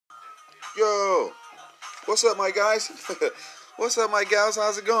Yo, what's up, my guys? What's up, my gals?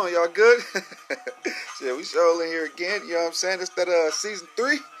 How's it going? Y'all good? Yeah, we in here again. You know what I'm saying? It's that season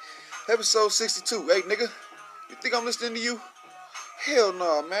 3, episode 62. Hey, nigga, you think I'm listening to you? Hell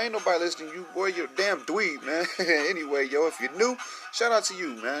no, man. Ain't nobody listening to you, boy. You're a damn dweeb, man. Anyway, yo, if you're new, shout out to you,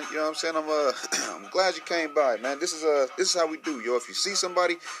 man. You know what I'm saying? I'm glad you came by, man. This is how we do, yo. If you see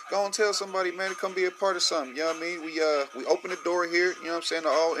somebody, go and tell somebody, man, to come be a part of something. You know what I mean? We open the door here, you know what I'm saying, to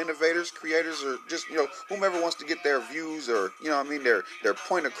all innovators, creators, or just, whomever wants to get their views or, you know what I mean, their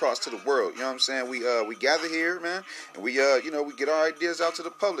point across to the world. You know what I'm saying? We gather here, man, and we get our ideas out to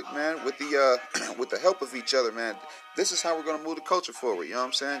the public, man, with the with the help of each other, man. This is how we're going to move the culture forward, you know what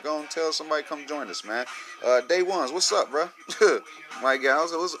I'm saying? Go and tell somebody, come join us, man. Day ones, what's up, bro? My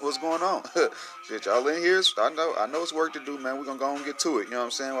gals, what's going on? Shit, y'all in here? I know it's work to do, man. We're going to go and get to it, you know what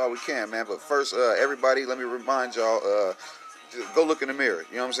I'm saying, while we can, man. But first, everybody, let me remind y'all, go look in the mirror,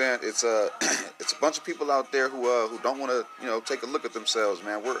 you know what I'm saying? It's it's a bunch of people out there who don't want to, take a look at themselves,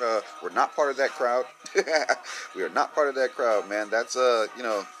 man. We're not part of that crowd. We are not part of that crowd, man. That's,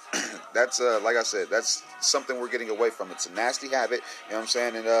 that's like I said, that's something we're getting away from. It's a nasty habit, you know what I'm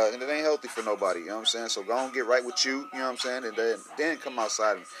saying, and it ain't healthy for nobody, you know what I'm saying. So go and get right with you, you know what I'm saying, and then come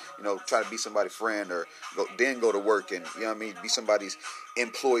outside and try to be somebody's friend or go to work and you know what I mean, be somebody's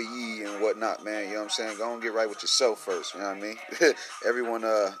employee and whatnot, man. You know what I'm saying. Go and get right with yourself first, you know what I mean. Everyone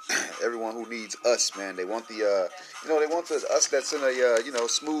who needs us, man, they want us that's in a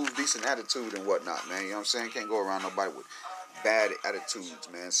smooth, decent attitude and whatnot, man. You know what I'm saying. Can't go around nobody with bad attitudes,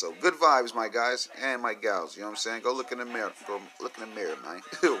 man. So good vibes, my guys and my gals. You know what I'm saying? Go look in the mirror. Go look in the mirror, man.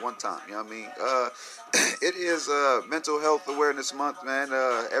 One time. You know what I mean? It is Mental Health Awareness Month, man.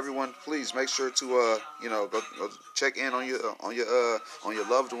 Everyone, please make sure to go check in on your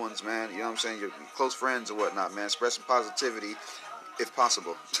loved ones, man. You know what I'm saying? Your close friends and whatnot, man. Spread some positivity if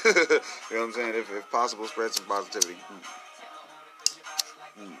possible. You know what I'm saying? If possible, spread some positivity.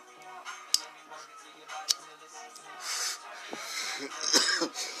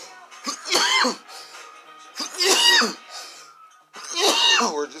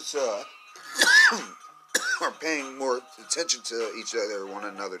 We're just are paying more attention to each other, one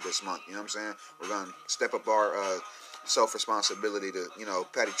another this month. You know what I'm saying? We're gonna step up our self-responsibility to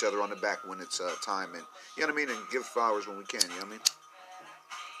pat each other on the back when it's time, and you know what I mean, and give flowers when we can. You know what I mean?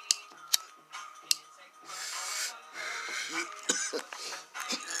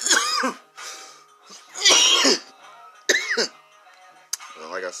 Well,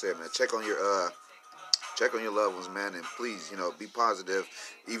 like I said, man, check on your loved ones, man, and please, be positive,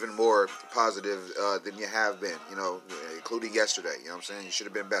 even more positive than you have been, including yesterday. You know what I'm saying? You should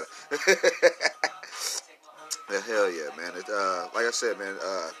have been better. Hell yeah, man. Like I said, man,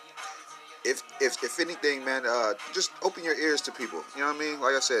 if anything, man, just open your ears to people. You know what I mean?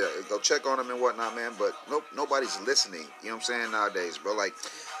 Like I said, go check on them and whatnot, man, but nobody's listening. You know what I'm saying? Nowadays, bro, like,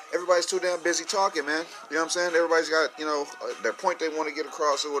 everybody's too damn busy talking, man. You know what I'm saying? Everybody's got, their point they want to get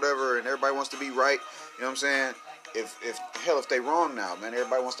across or whatever, and everybody wants to be right. You know what I'm saying? If they wrong now, man,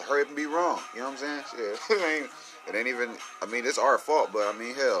 everybody wants to hurry up and be wrong. You know what I'm saying? Yeah. It ain't even, I mean, it's our fault, but I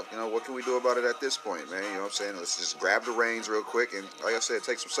mean, hell, what can we do about it at this point, man? You know what I'm saying? Let's just grab the reins real quick and, like I said,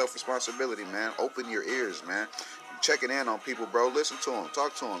 take some self-responsibility, man. Open your ears, man. Checking in on people, bro. Listen to them.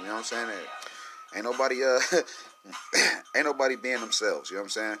 Talk to them. You know what I'm saying? Ain't nobody being themselves. You know what I'm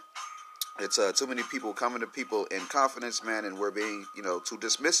saying? It's too many people coming to people in confidence, man, and we're being, too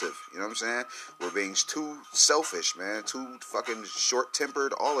dismissive. You know what I'm saying? We're being too selfish, man. Too fucking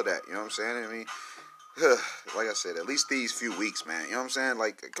short-tempered, all of that. You know what I'm saying? I mean, like I said, at least these few weeks, man. You know what I'm saying?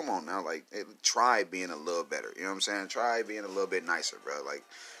 Like, come on now. Like, try being a little better. You know what I'm saying? Try being a little bit nicer, bro. Like,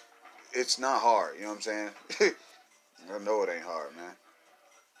 it's not hard. You know what I'm saying? I know it ain't hard, man.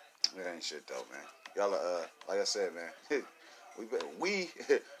 It ain't shit, though, man. Y'all, like I said, man,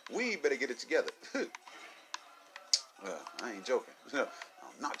 we better get it together. I ain't joking. I'm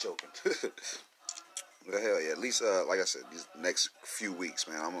not joking. But hell yeah, at least, like I said, these next few weeks,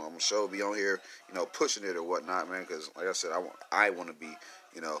 man, I'm gonna sure be on here, pushing it or whatnot, man, because, like I said, I want to be,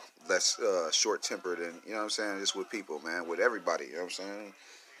 less short-tempered and, you know what I'm saying, just with people, man, with everybody, you know what I'm saying?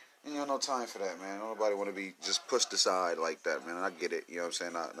 No time for that, man. Nobody want to be just pushed aside like that, man. And I get it, you know what I'm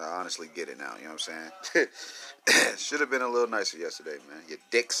saying? I honestly get it now, you know what I'm saying? Should have been a little nicer yesterday, man. You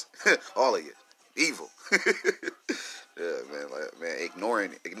dicks. All of you. Evil. Yeah, man,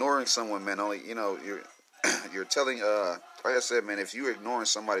 ignoring someone, man, only, you're telling, like I said, man, if you're ignoring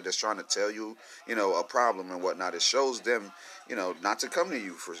somebody that's trying to tell you, a problem and whatnot, it shows them, not to come to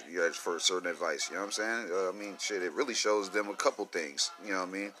you for certain advice, you know what I'm saying? I mean, shit, it really shows them a couple things, you know what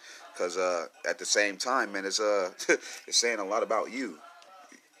I mean? Because, at the same time, man, it's saying a lot about you.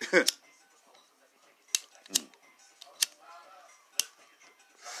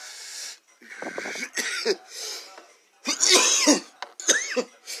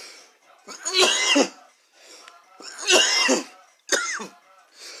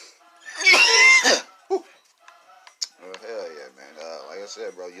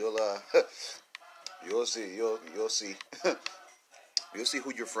 said, bro, you'll see, you'll see, you'll see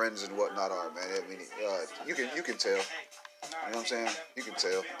who your friends and whatnot are, man. I mean, you can tell. You know what I'm saying? You can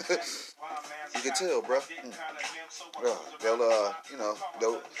tell. You can tell, bro. Yeah,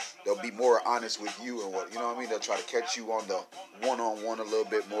 they'll be more honest with you and what, you know what I mean? They'll try to catch you on the one-on-one a little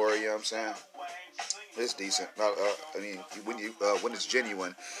bit more, you know what I'm saying? It's decent. I mean, when it's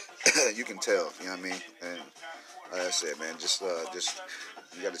genuine, you can tell, you know what I mean? And like I said, man, just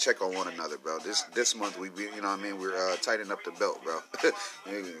you got to check on one another, bro. This month you know what I mean? We're tightening up the belt, bro.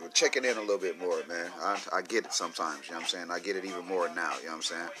 We're checking in a little bit more, man. I get it sometimes, you know what I'm saying? I get it even more now, you know what I'm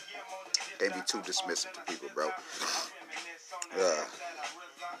saying? Can't be too dismissive to people, bro.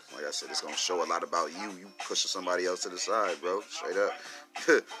 Like I said, it's gonna show a lot about you. You pushing somebody else to the side, bro. Straight up.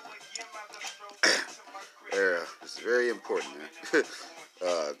 Yeah, it's very important, man.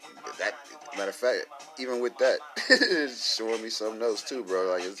 That matter of fact, even with that, it's showing me something else too, bro.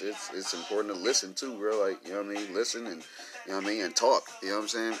 Like it's important to listen too, bro. Like, you know what I mean, listen and, you know what I mean, and talk. You know what I'm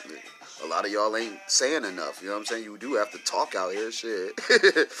saying? A lot of y'all ain't saying enough. You know what I'm saying? You do have to talk out here, shit.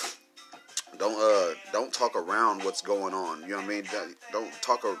 Don't talk around what's going on. You know what I mean? Don't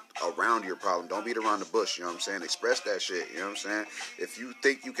talk around your problem. Don't beat around the bush. You know what I'm saying? Express that shit. You know what I'm saying? If you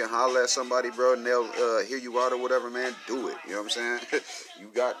think you can holler at somebody, bro, and they'll hear you out or whatever, man, do it. You know what I'm saying?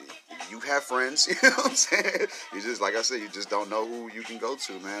 You have friends. You know what I'm saying? You just, like I said, you just don't know who you can go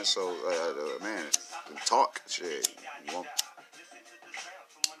to, man. So, man, talk. Shit. You won't.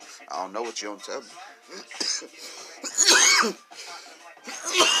 I don't know what you don't tell me.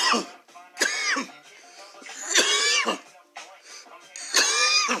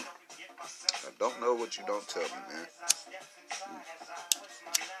 I don't know what you don't tell me, man.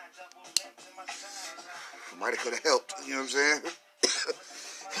 Might have could have helped, you know what I'm saying?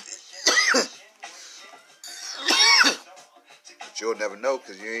 But you'll never know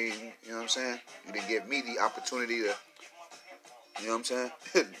because you ain't, you know what I'm saying? You didn't give me the opportunity to, you know what I'm saying?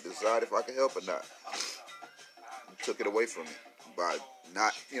 Decide if I could help or not. You took it away from me by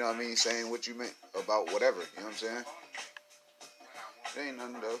not, you know what I mean, saying what you meant about whatever, you know what I'm saying? It ain't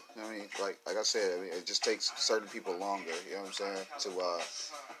nothing though. I mean, like I said, I mean, it just takes certain people longer, you know what I'm saying, to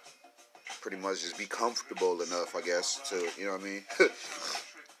pretty much just be comfortable enough, I guess, to, you know what I mean,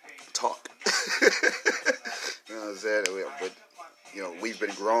 talk. You know what I'm saying? But, you know, we've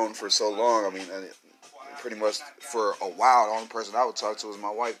been grown for so long. I mean, pretty much for a while, the only person I would talk to was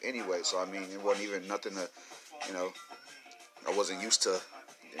my wife anyway. So, I mean, it wasn't even nothing to, you know, I wasn't used to,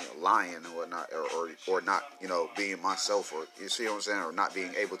 you know, lying and whatnot, or not, you know, being myself, or, you see what I'm saying, or not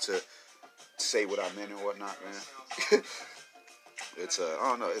being able to say what I meant and whatnot, man. It's I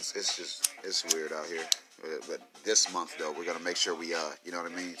don't know, it's weird out here. But this month though, we're gonna make sure we you know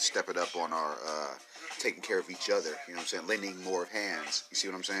what I mean, step it up on our taking care of each other. You know what I'm saying, lending more hands. You see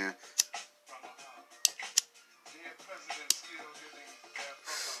what I'm saying?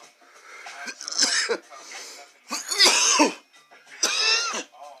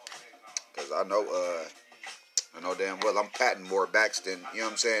 Because I know damn well I'm patting more backs than, you know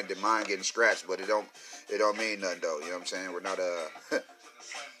what I'm saying, than mine getting scratched. But it don't mean nothing though. You know what I'm saying? We're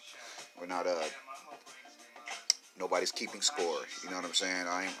not nobody's keeping score. You know what I'm saying?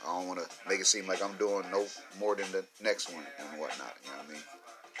 I don't want to make it seem like I'm doing no more than the next one and whatnot. You know what I mean?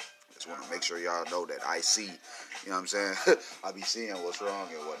 Just want to make sure y'all know that I see. You know what I'm saying? I be seeing what's wrong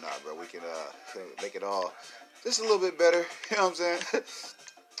and whatnot, but we can make it all just a little bit better. You know what I'm saying?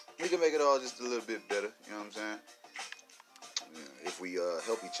 We can make it all just a little bit better. You know what I'm saying? Yeah, if we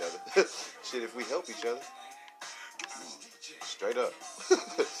help each other. Shit, if we help each other. Straight up.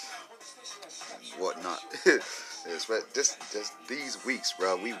 Whatnot. Just these weeks,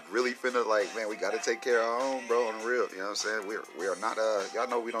 bro. We really finna, like, man, we gotta take care of our own, bro, on the real. You know what I'm saying? We are not, y'all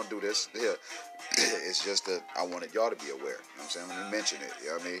know we don't do this here. It's just that I wanted y'all to be aware. You know what I'm saying? When you mention it, you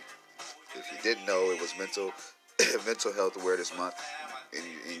know what I mean? If you didn't know, it was mental health awareness month.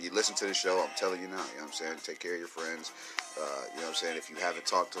 And you listen to the show, I'm telling you now, you know what I'm saying? Take care of your friends. You know what I'm saying? If you haven't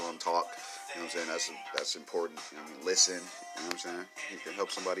talked to them, talk. You know what I'm saying? That's important. You know what I mean? Listen. You know what I'm saying? You can help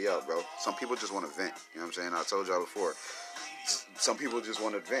somebody out, bro. Some people just want to vent. You know what I'm saying? I told y'all before. Some people just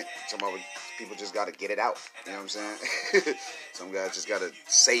want to vent. Some other people just got to get it out. You know what I'm saying? Some guys just got to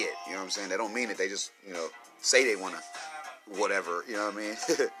say it. You know what I'm saying? They don't mean it. They just, you know, say they want to whatever. You know what I mean?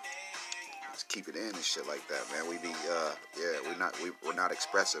 Just keep it in and shit like that, man. We be, we're not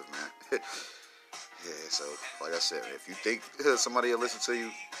expressive, man. Yeah, so, like I said, if you think somebody will listen to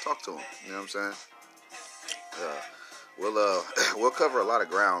you, talk to them. You know what I'm saying? We'll cover a lot of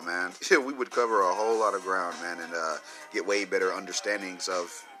ground, man. We would cover a whole lot of ground, man, and get way better understandings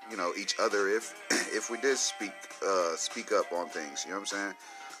of each other if we did speak up on things. You know what I'm saying?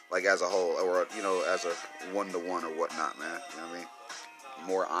 Like as a whole, or as a one-to-one or whatnot, man. You know what I mean?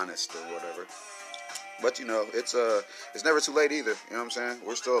 More honest or whatever. But it's never too late either. You know what I'm saying?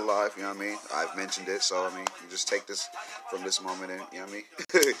 We're still alive. You know what I mean? I've mentioned it, so I mean, you just take this from this moment, and you know what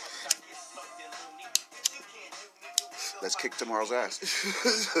I mean. Let's kick tomorrow's ass.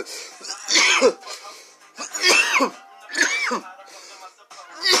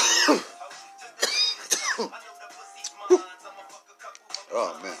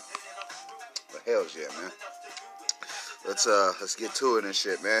 Oh man, the hell's yeah, man. Let's get to it and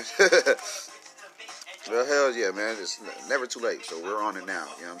shit, man. Well, hell yeah, man. It's never too late, so we're on it now.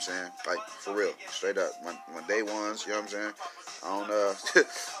 You know what I'm saying? Like, for real. Straight up. My day ones, you know what I'm saying? I don't,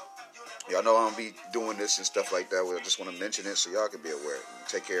 y'all know I don't be doing this and stuff like that. I just want to mention it so y'all can be aware.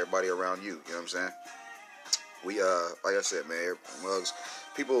 Take care of everybody around you. You know what I'm saying? We, like I said, man, mugs,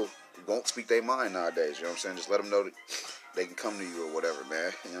 people won't speak their mind nowadays. You know what I'm saying? Just let them know that they can come to you or whatever,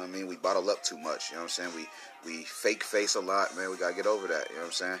 man. You know what I mean? We bottle up too much. You know what I'm saying? We fake face a lot, man. We got to get over that. You know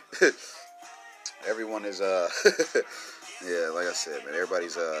what I'm saying? Everyone is, yeah, like I said, man,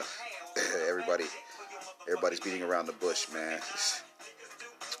 everybody's beating around the bush, man.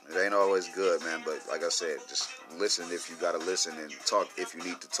 It ain't always good, man, but like I said, just listen if you gotta listen and talk if you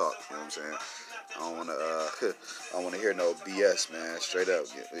need to talk, you know what I'm saying? I don't wanna hear no BS, man, straight up.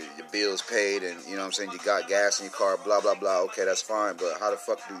 Your bills paid and, you know what I'm saying, you got gas in your car, blah, blah, blah, okay, that's fine, but how the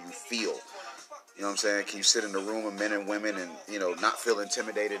fuck do you feel? You know what I'm saying? Can you sit in a room of men and women and, not feel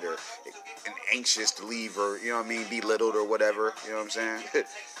intimidated or anxious to leave or, you know what I mean, belittled or whatever, you know what I'm saying?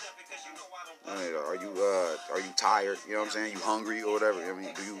 Are you tired? You know what I'm saying? You hungry or whatever? I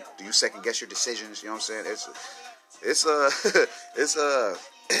mean, do you second guess your decisions? You know what I'm saying? It's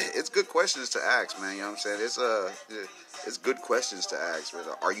good questions to ask, man. You know what I'm saying? It's good questions to ask.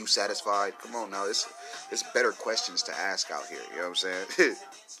 Are you satisfied? Come on now, it's better questions to ask out here. You know what I'm saying?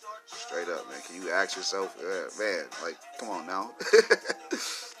 Straight up, man. Can you ask yourself, man? Like, come on now.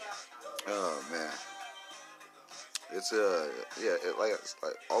 Oh man. It's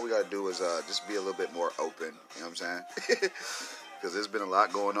like all we gotta do is just be a little bit more open. You know what I'm saying? Because there's been a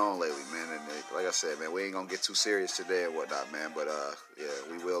lot going on lately, man. And like I said, man, we ain't gonna get too serious today and whatnot, man. But yeah,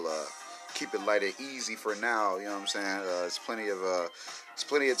 we will keep it light and easy for now. You know what I'm saying? It's plenty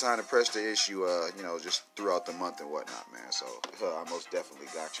of time to press the issue. Just throughout the month and whatnot, man. So I most definitely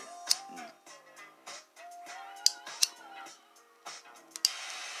got you.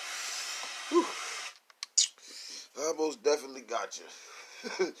 Whew. I most definitely got you.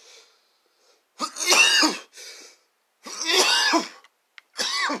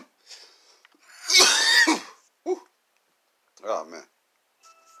 Oh man.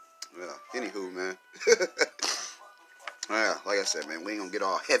 Yeah. Anywho, man. Yeah, like I said, man, we ain't gonna get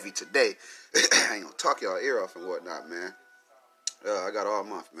all heavy today. I ain't gonna talk y'all ear off and whatnot, man. I got all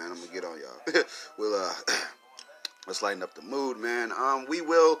month, man. I'm gonna get on y'all. We'll let's lighten up the mood, man. We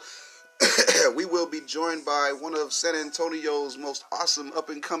will be joined by one of San Antonio's most awesome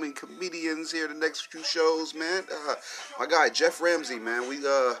up-and-coming comedians here the next few shows, man. My guy, Jeff Ramsey, man. We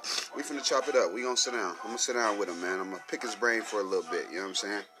finna chop it up. We gonna sit down. I'm gonna sit down with him, man. I'm gonna pick his brain for a little bit, you know what I'm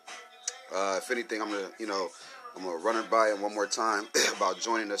saying? If anything, I'm gonna run it by him one more time about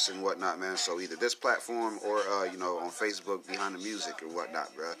joining us and whatnot, man. So either this platform or on Facebook Behind the Music or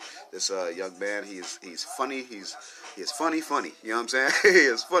whatnot, bro. This young man, he's funny. He's funny. You know what I'm saying? He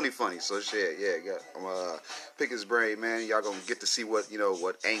is funny. So shit, yeah. I'm gonna pick his brain, man. Y'all gonna get to see what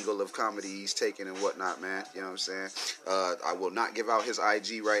angle of comedy he's taking and whatnot, man. You know what I'm saying? I will not give out his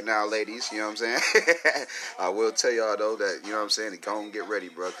IG right now, ladies. You know what I'm saying? I will tell y'all though that, you know what I'm saying, go and get ready,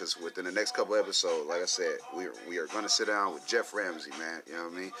 bro, because within the next couple episodes, like I said, we are gonna sit down with Jeff Ramsey, man. You know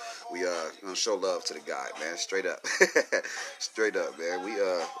what I mean? We gonna show love to the guy, man. Straight up. Straight up, man. We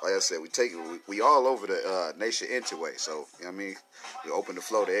like I said, we all over the nation anyway, so you know what I mean, we open the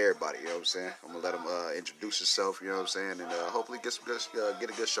flow to everybody, you know what I'm saying? I'm gonna let him introduce himself, you know what I'm saying, and hopefully get a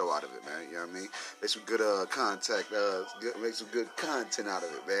good show out of it, man. You know what I mean? Make some good make some good content out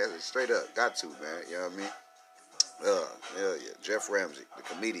of it, man. Straight up, got to, man. You know what I mean? Hell yeah, Jeff Ramsey, the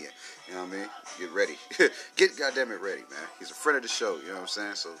comedian. You know what I mean? Get ready. Get goddamn it ready, man. He's a friend of the show, you know what I'm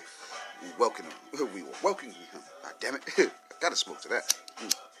saying? So we welcome him. We will welcome him. God damn it. I gotta smoke to that.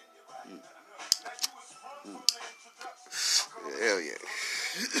 Hell yeah.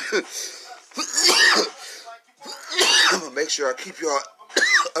 I'm gonna make sure I keep y'all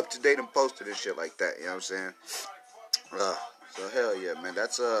up to date and posted and shit like that, you know what I'm saying? So hell yeah, man.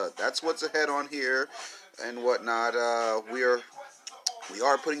 That's what's ahead on here and whatnot. We are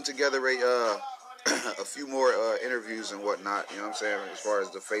putting together a few more interviews and whatnot. You know what I'm saying? As far as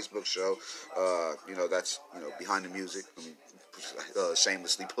the Facebook show, that's behind the music. I mean,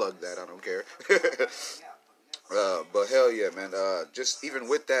 shamelessly plug that. I don't care. But hell yeah, man. Just even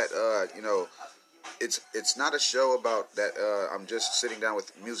with that, it's not a show about that. I'm just sitting down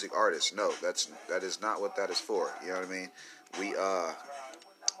with music artists. No, that is not what that is for. You know what I mean? We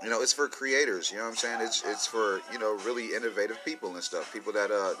it's for creators. You know what I'm saying? It's for really innovative people and stuff. People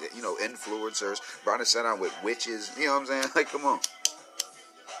that influencers. Brian sat down with witches. You know what I'm saying? Like, come on.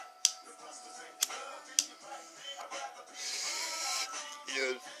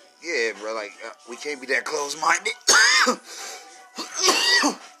 Yeah, bro. Like, we can't be that close-minded.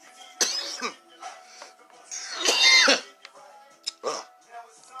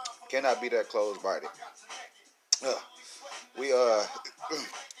 Cannot be that close-minded. We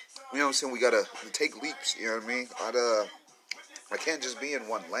you know what I'm saying? We gotta take leaps. You know what I mean? I can't just be in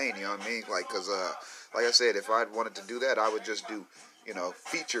one lane. You know what I mean? Like, cause like I said, if I wanted to do that, I would just do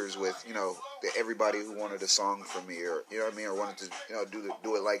features with everybody who wanted a song from me, or you know what I mean, or wanted to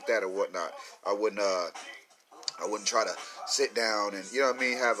do it like that or whatnot. I wouldn't try to sit down and you know what I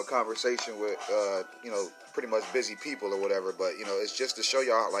mean, have a conversation with pretty much busy people or whatever. But it's just to show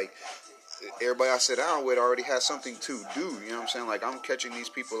y'all, like, everybody I sit down with already has something to do. You know what I'm saying? Like, I'm catching these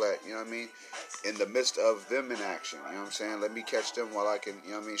people at you know what I mean, in the midst of them in action. You know what I'm saying? Let me catch them while I can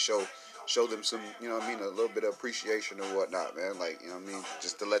show them some, you know what I mean, a little bit of appreciation or whatnot, man. Like, you know what I mean,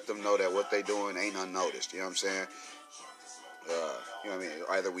 just to let them know that what they doing ain't unnoticed. You know what I'm saying? You know what I mean?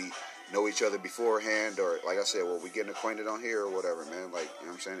 Either we know each other beforehand, or like I said, we getting acquainted on here or whatever, man. Like, you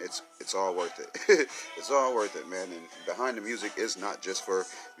know what I'm saying? It's all worth it. It's all worth it, man. And behind the music is not just for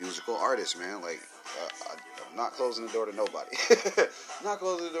musical artists, man. Like, I'm not closing the door to nobody. Not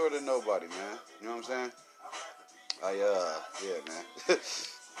closing the door to nobody, man. You know what I'm saying? Yeah, man.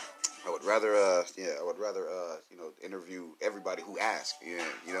 I would rather, interview everybody who asks. Yeah,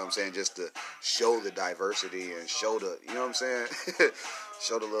 you know what I'm saying? Just to show the diversity and show the, you know what I'm saying?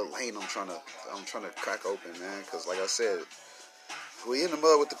 Show the little lane I'm trying to crack open, man. Because like I said, we in the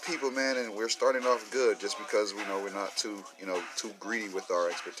mud with the people, man, and we're starting off good just because we know we're not too greedy with our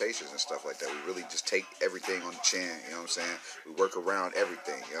expectations and stuff like that. We really just take everything on the chin, you know what I'm saying? We work around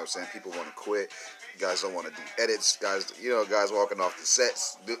everything, you know what I'm saying? People want to quit. Guys don't want to do edits. Guys walking off the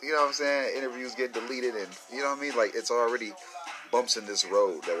sets, you know what I'm saying? Interviews get deleted, and you know what I mean? Like, it's already bumps in this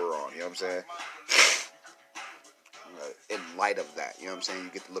road that we're on, you know what I'm saying? In light of that, you know what I'm saying?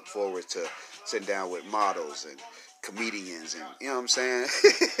 You get to look forward to sitting down with models and comedians and, you know what I'm saying?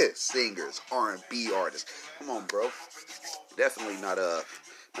 Singers, R&B artists. Come on, bro. Definitely not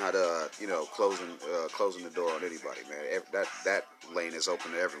closing the door on anybody, man. That lane is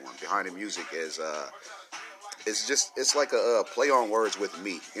open to everyone. Behind the music is it's like a play on words with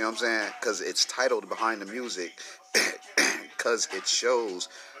me. You know what I'm saying? Because it's titled Behind the Music, because it shows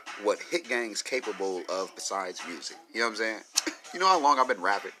what Hit Gang's capable of besides music. You know what I'm saying? You know how long I've been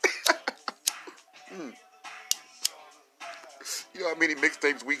rapping? You know how many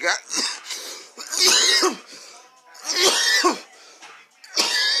mixtapes we got?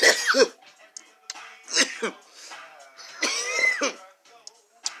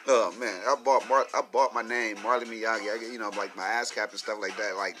 Oh man, I bought my name Marley Miyagi. Like my ASCAP and stuff like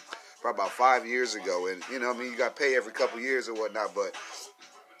that, like probably about 5 years ago. And you know what I mean, you got to pay every couple years or whatnot. But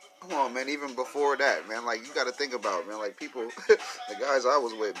come on, man, even before that, man, like you got to think about, man, like people, the guys I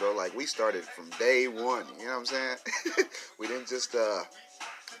was with, bro, like we started from day one. You know what I'm saying? We didn't just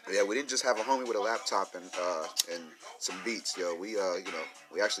we didn't just have a homie with a laptop and some beats, yo. We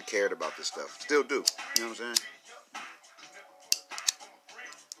we actually cared about this stuff. Still do. You know what I'm saying?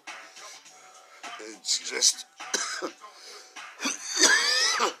 It's just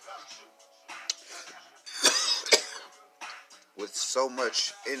with so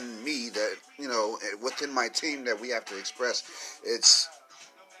much in me that, within my team that we have to express, it's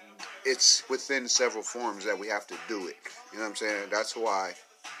within several forms that we have to do it. You know what I'm saying? That's why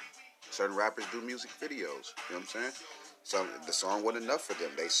certain rappers do music videos. You know what I'm saying? So the song wasn't enough for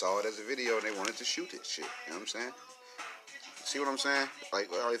them. They saw it as a video and they wanted to shoot it. Shit. You know what I'm saying? See what I'm saying?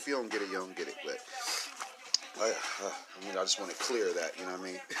 Like, well, if you don't get it, you don't get it. But I just want to clear that. You know what I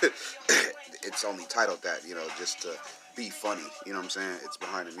mean? It's only titled that. Just to be funny. You know what I'm saying? It's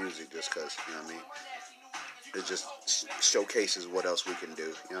behind the music just because. You know what I mean? It just showcases what else we can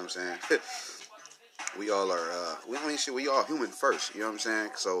do. You know what I'm saying? We all are, we all human first, you know what I'm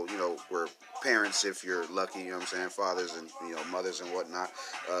saying? So, we're parents if you're lucky, you know what I'm saying? Fathers and, mothers and whatnot.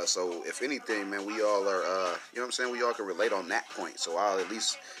 So, if anything, man, we all are, you know what I'm saying? We all can relate on that point. So, I'll at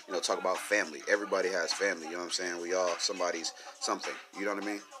least, talk about family. Everybody has family, you know what I'm saying? We all somebody's something, you know what I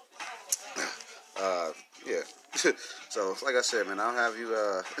mean? Yeah. So, like I said, man, I'll have you,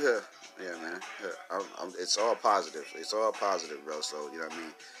 yeah, man. It's all positive. It's all positive, bro. So, you know what I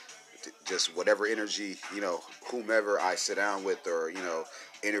mean? Just whatever energy, whomever I sit down with or,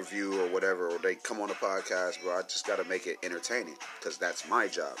 interview or whatever, or they come on the podcast, bro, I just got to make it entertaining because that's my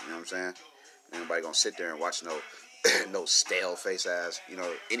job. You know what I'm saying? Anybody going to sit there and watch no, no stale face ass,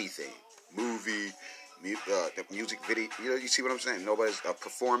 anything. Movie, the music video, you see what I'm saying? Nobody's a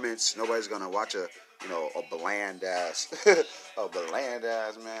performance. Nobody's gonna watch a bland ass, a bland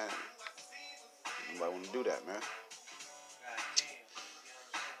ass man. Nobody want to do that, man.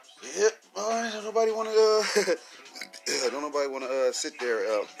 Yep. Don't nobody want to. Don't nobody want to sit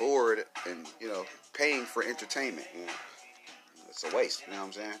there bored and paying for entertainment. It's a waste. You know what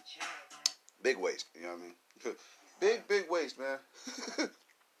I'm saying? Big waste. You know what I mean? Big waste, man.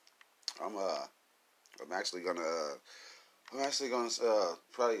 I'm actually gonna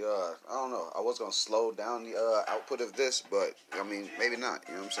probably I don't know. I was gonna slow down the output of this, but I mean maybe not.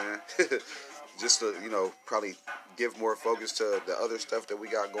 You know what I'm saying? Just to probably give more focus to the other stuff that we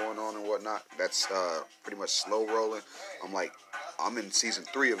got going on and whatnot. That's pretty much slow rolling. I'm in season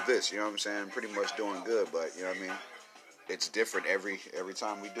 3 of this. You know what I'm saying? Pretty much doing good, but you know what I mean. It's different every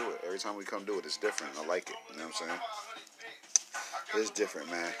time we do it. Every time we come do it, it's different. I like it. You know what I'm saying? It's different,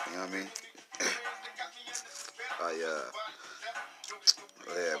 man. You know what I mean?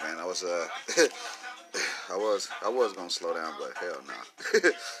 Yeah, man. I was I was gonna slow down, but hell no.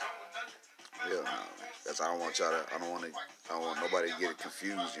 Hell no, man. That's I don't want nobody to get it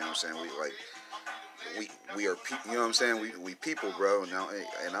confused. You know what I'm saying? We are you know what I'm saying? We people, bro. Now,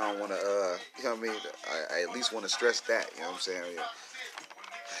 and I don't want to you know what I mean? I at least want to stress that. You know what I'm saying? Yeah.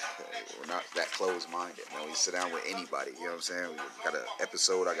 We're not that closed-minded, man. We sit down with anybody. You know what I'm saying? We got an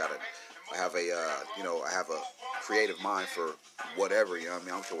episode. I have a creative mind for whatever. You know what I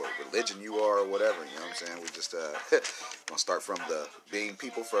mean? I don't care what religion you are or whatever. You know what I'm saying? We just gonna start from the being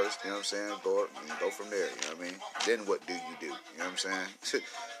people first. You know what I'm saying? Go from there. You know what I mean? Then what do you do? You know what I'm saying?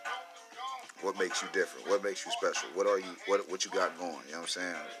 What makes you different? What makes you special? What are you? What you got going? You know what I'm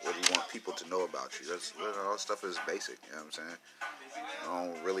saying? What do you want people to know about you? That's all stuff is basic. You know what I'm saying? I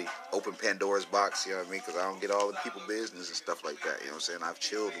don't really open Pandora's box, you know what I mean? Because I don't get all the people business and stuff like that, you know what I'm saying? I've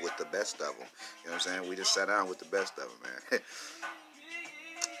chilled with the best of them, you know what I'm saying? We just sat down with the best of them, man.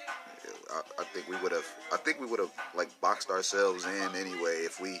 I think we would have like boxed ourselves in anyway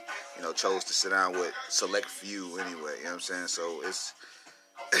if we, chose to sit down with select few anyway, you know what I'm saying? So it's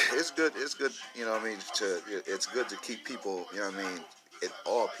good, you know what I mean? It's good to keep people, you know what I mean?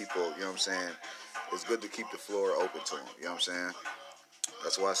 All people, you know what I'm saying? It's good to keep the floor open to them, you know what I'm saying?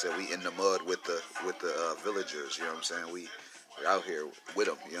 That's why I said we in the mud with the villagers. You know what I'm saying? We're out here with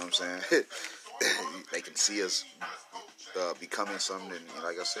them. You know what I'm saying? They can see us becoming something. And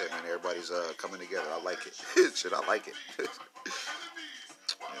like I said, man, everybody's coming together. I like it. Shit, I like it. You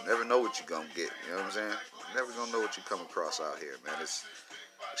never know what you're gonna get. You know what I'm saying? You're never gonna know what you come across out here, man. It's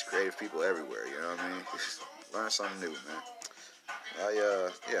creative people everywhere. You know what I mean? Learn something new, man.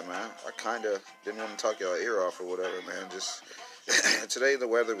 Yeah, man. I kind of didn't want to talk y'all ear off or whatever, man. Just today the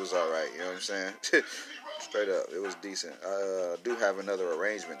weather was all right. You know what I'm saying? Straight up, it was decent. I do have another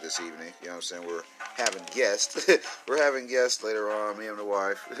arrangement this evening. You know what I'm saying? We're having guests. We're having guests later on. Me and the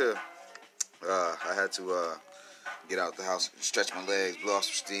wife. I had to get out the house, stretch my legs, blow off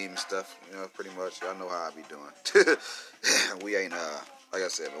some steam and stuff. You know, pretty much. Y'all know how I be doing. We ain't like I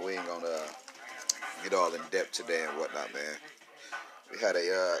said, but we ain't gonna get all in depth today and whatnot, man. We had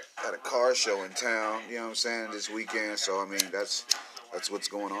a car show in town, you know what I'm saying, this weekend. So I mean, that's what's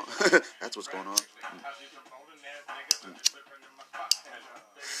going on. That's what's going on.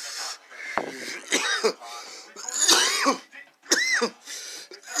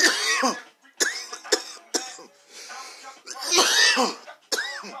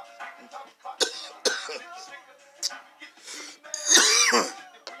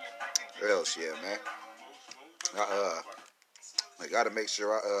 Hell shit, man. I gotta make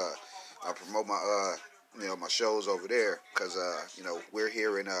sure I promote my my shows over there, because we're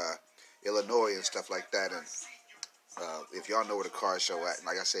here in Illinois and stuff like that, and if y'all know where the car show at,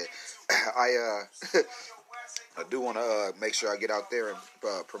 like I said, I do want to make sure I get out there and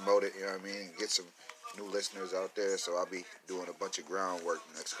promote it, you know what I mean, get some new listeners out there. So I'll be doing a bunch of groundwork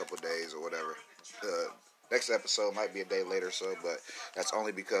the next couple of days or whatever. Next episode might be a day later, so, but that's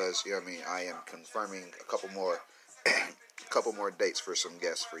only because, you know what I mean, I am confirming a couple more dates for some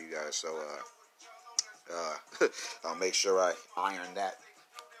guests for you guys. So I'll make sure I iron that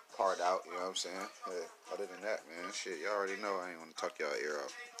part out, you know what I'm saying? Other than that, man, shit, y'all already know I ain't want to talk y'all ear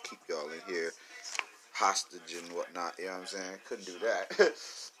off. Keep y'all in here hostage and whatnot, you know what I'm saying? Couldn't do that.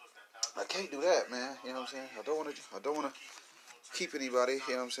 I can't do that, man. You know what I'm saying? I don't wanna keep anybody.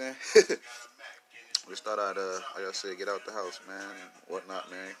 You know what I'm saying? Just thought I'd, like I said, get out the house, man, and whatnot,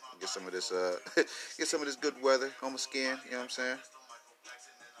 man. Get some of this, get some of this good weather on my skin. You know what I'm saying?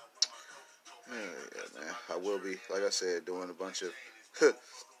 Yeah, man. I will be, like I said, doing a bunch of,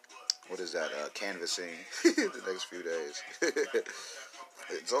 what is that? Canvassing the next few days.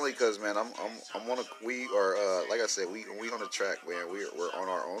 It's only because, man, I'm on a, we are, like I said, we on a track, man. We're on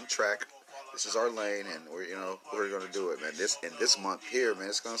our own track. This is our lane, and we're gonna do it, man. This month here, man,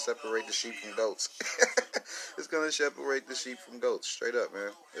 it's gonna separate the sheep from goats. It's gonna separate the sheep from goats, straight up,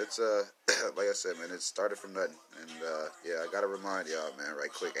 man. It's like I said, man, it started from nothing, and yeah, I gotta remind y'all, man,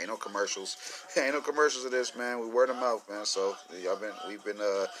 right quick. Ain't no commercials, ain't no commercials of this, man. We word of mouth, man. So we've been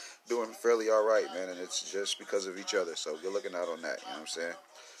doing fairly all right, man, and it's just because of each other. So you're looking out on that, you know what I'm saying?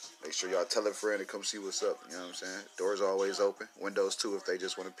 Make sure y'all tell a friend to come see what's up, you know what I'm saying? Doors always open. Windows, too, if they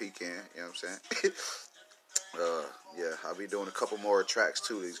just want to peek in, you know what I'm saying? Yeah, I'll be doing a couple more tracks,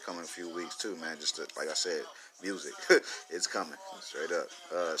 too, these coming few weeks, too, man. Just to, like I said, music. It's coming, straight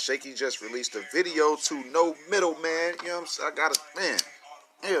up. Shaky just released a video to No Middleman, you know what I'm saying? I got it, man.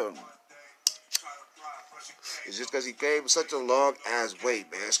 Yeah. It's just because he came such a long-ass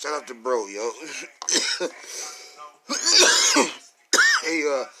wait, man. Shout out to bro, yo. Hey,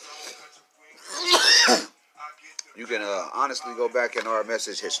 you can honestly go back in our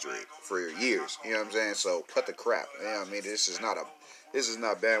message history for years. You know what I'm saying? So cut the crap. You know what I mean? This is not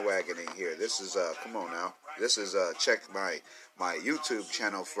bandwagoning here. This is come on now. This is check my YouTube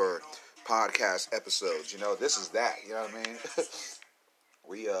channel for podcast episodes. You know, this is that. You know what I mean?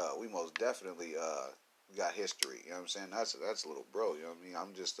 we most definitely got history. You know what I'm saying? That's a little bro. You know what I mean?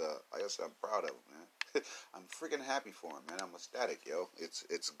 I'm just like I said, I'm proud of him, man. I'm freaking happy for him, man. I'm ecstatic, yo.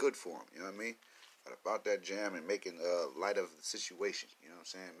 It's good for him. You know what I mean? But about that jam and making light of the situation. You know what I'm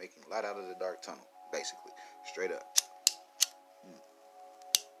saying? Making light out of the dark tunnel, basically. Straight up.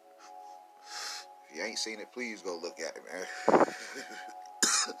 If you ain't seen it, please go look at it, man.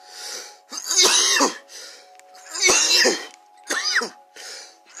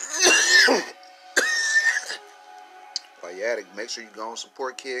 While you at it, make sure you go and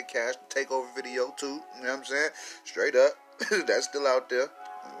support Kid Cash, the takeover video too. You know what I'm saying? Straight up. That's still out there.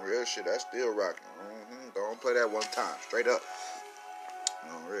 Real shit, that's still rocking. Don't play that one time. Straight up.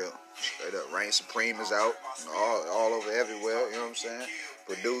 Real. Straight up. Reign Supreme is out. All over everywhere. You know what I'm saying?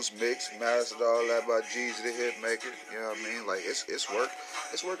 Produced, mixed, mastered, all that by Jeezy the Hitmaker. You know what I mean? Like, it's work.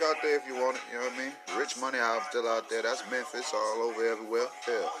 It's work out there if you want it. You know what I mean? Rich Money out still out there. That's Memphis, all over everywhere.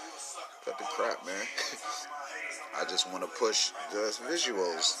 Hell. Cut the crap, man. I just want to push the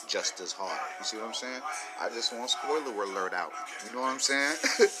visuals just as hard. You see what I'm saying? I just want spoiler alert out. You know what I'm saying?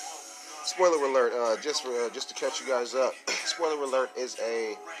 Spoiler alert, just to catch you guys up. Spoiler alert is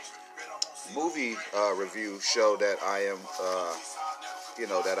a movie review show that I am,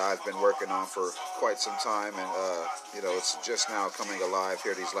 that I've been working on for quite some time, and it's just now coming alive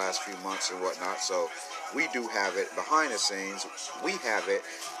here these last few months and whatnot. So we do have it behind the scenes. We have it.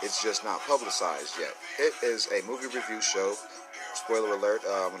 It's just not publicized yet. It is a movie review show. Spoiler alert,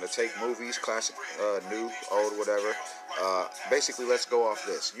 I'm going to take movies, classic, new, old, whatever. Basically, let's go off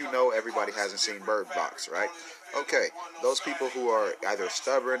this. You know everybody hasn't seen Bird Box, right? Okay, those people who are either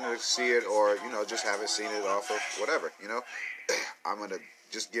stubborn to see it or, just haven't seen it off of whatever, I'm going to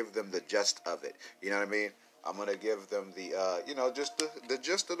just give them the gist of it. You know what I mean? I'm going to give them the, just the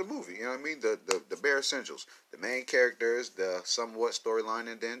gist of the movie. You know what I mean? The bare essentials. The main characters, the somewhat storyline,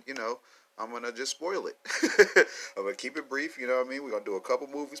 and then, I'm going to just spoil it. I'm going to keep it brief, you know what I mean? We're going to do a couple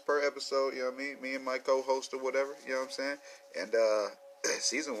movies per episode, you know what I mean? Me and my co-host or whatever, you know what I'm saying? And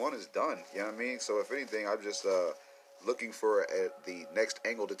season 1 is done, you know what I mean? So if anything, I'm just looking for the next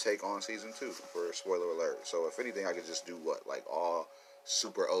angle to take on season 2 for spoiler alert. So if anything, I could just do what? Like all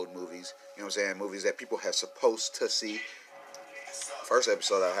super old movies, you know what I'm saying? Movies that people have supposed to see. First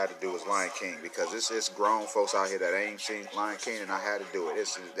episode I had to do was Lion King because it's grown folks out here that ain't seen Lion King, and I had to do it.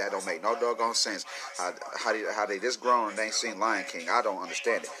 That don't make no doggone sense. How they this grown and they ain't seen Lion King? I don't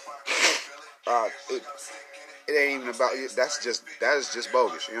understand it. It ain't even about that is just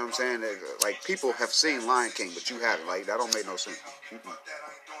bogus. You know what I'm saying? Like people have seen Lion King, but you haven't. Like that don't make no sense.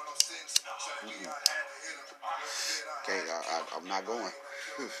 Okay, I'm not going.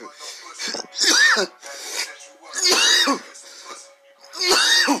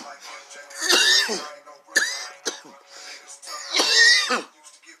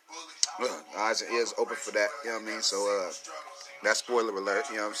 Eyes and ears open for that, you know what I mean? So, that's spoiler alert,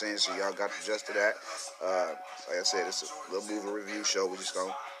 you know what I'm saying? So, y'all got the gist of that. Like I said, it's a little movie review show. We're just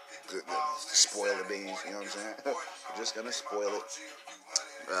gonna spoil the beans, you know what I'm saying? We're just gonna spoil it.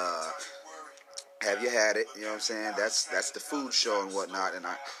 Have you had it? You know what I'm saying? That's the food show and whatnot, and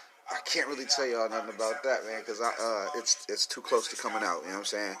I can't really tell y'all nothing about that, man, because it's too close to coming out. You know what I'm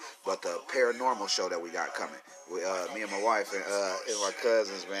saying? But the paranormal show that we got coming, me and my wife and my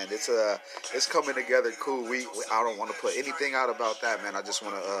cousins, man, it's coming together cool. I don't want to put anything out about that, man. I just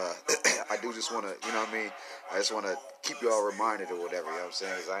want to I do just want to, you know what I mean? I just want to keep y'all reminded or whatever. You know what I'm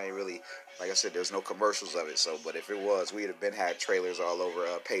saying? Because I ain't really, like I said, there's no commercials of it. So, but if it was, we'd have had trailers all over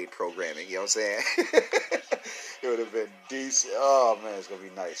paid programming. You know what I'm saying? It would have been decent. Oh man, it's gonna be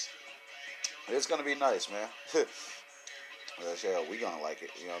nice. It's gonna be nice, man. We gonna like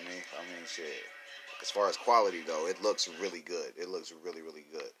it. You know what I mean? Shit. As far as quality though, it looks really good. It looks really, really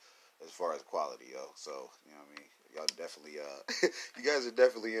good as far as quality, yo. So you know what I mean? Y'all definitely, you guys are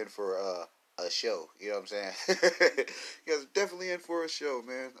definitely in for a show. You know what I'm saying? You guys are definitely in for a show,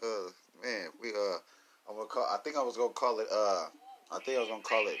 man. Man, I think I was gonna call it.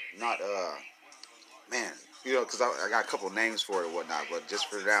 Not man, you know, because I got a couple names for it and whatnot, but just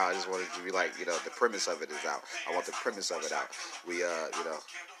for now, I just wanted to be like, you know, the premise of it is out. I want the premise of it out. We, you know,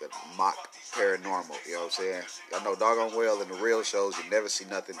 the mock paranormal, you know what I'm saying? I know doggone well in the real shows, you never see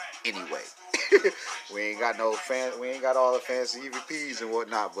nothing anyway. We ain't got all the fancy EVPs and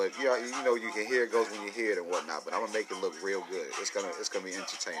whatnot, but you know, you can hear it goes when you hear it and whatnot, but I'm gonna make it look real good. It's gonna be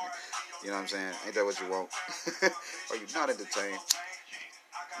entertaining. You know what I'm saying? Ain't that what you want? Are you not entertained?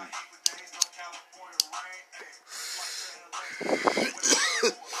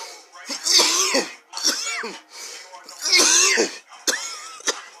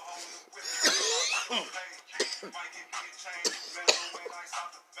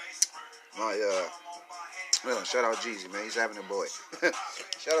 Shout out Jeezy, man. He's having a boy.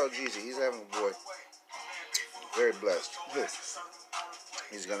 Shout out Jeezy. He's having a boy. Very blessed.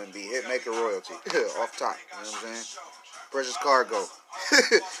 He's going to be Hitmaker royalty. Off top. You know what I'm saying? Precious Cargo.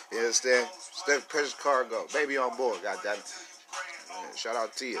 You understand? Precious Cargo. Baby on board. Goddamn it. Shout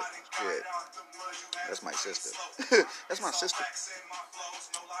out to you. Shit. That's my sister. That's my sister.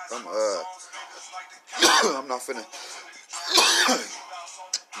 I'm not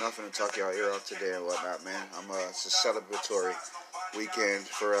finna talk y'all ear off today and whatnot, man. It's a celebratory weekend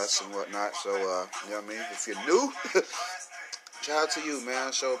for us and whatnot. So, you know what I mean? If you're new, shout out to you, man.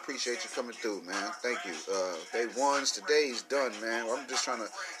 I sure appreciate you coming through, man. Thank you. Day one's today's done, man. I'm just trying to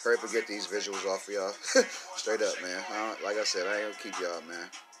hurry up and get these visuals off of y'all. Straight up, man. Like I said, I ain't gonna keep y'all, man.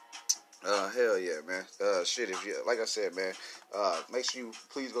 Hell yeah, man. Shit, if you, like I said, man, make sure you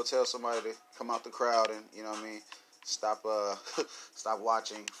please go tell somebody to come out the crowd and, you know what I mean, stop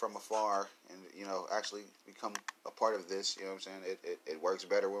watching from afar and, you know, actually become a part of this. You know what I'm saying? It works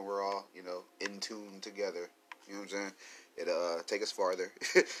better when we're all, you know, in tune together. You know what I'm saying? It'll take us farther.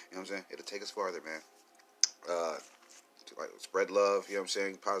 You know what I'm saying? It'll take us farther, man. Like spread love. You know what I'm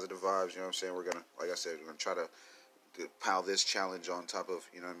saying? Positive vibes. You know what I'm saying? We're gonna, like I said, we're gonna try to pile this challenge on top of,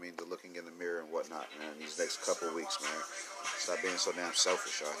 you know what I mean, the looking in the mirror and whatnot, man, these next couple of weeks, man. Stop being so damn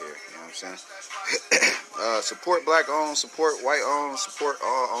selfish out here, you know what I'm saying? Support black owned, support white owned, support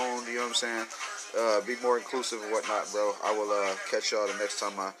all owned, you know what I'm saying? Be more inclusive and whatnot, bro. I will catch y'all the next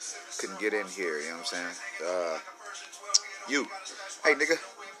time I can get in here, you know what I'm saying? Hey nigga,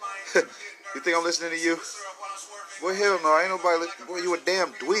 you think I'm listening to you? Well, hell no, ain't nobody listening. Boy, you a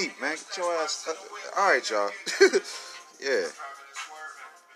damn dweeb, man. Get your ass up. Alright, y'all. Yeah.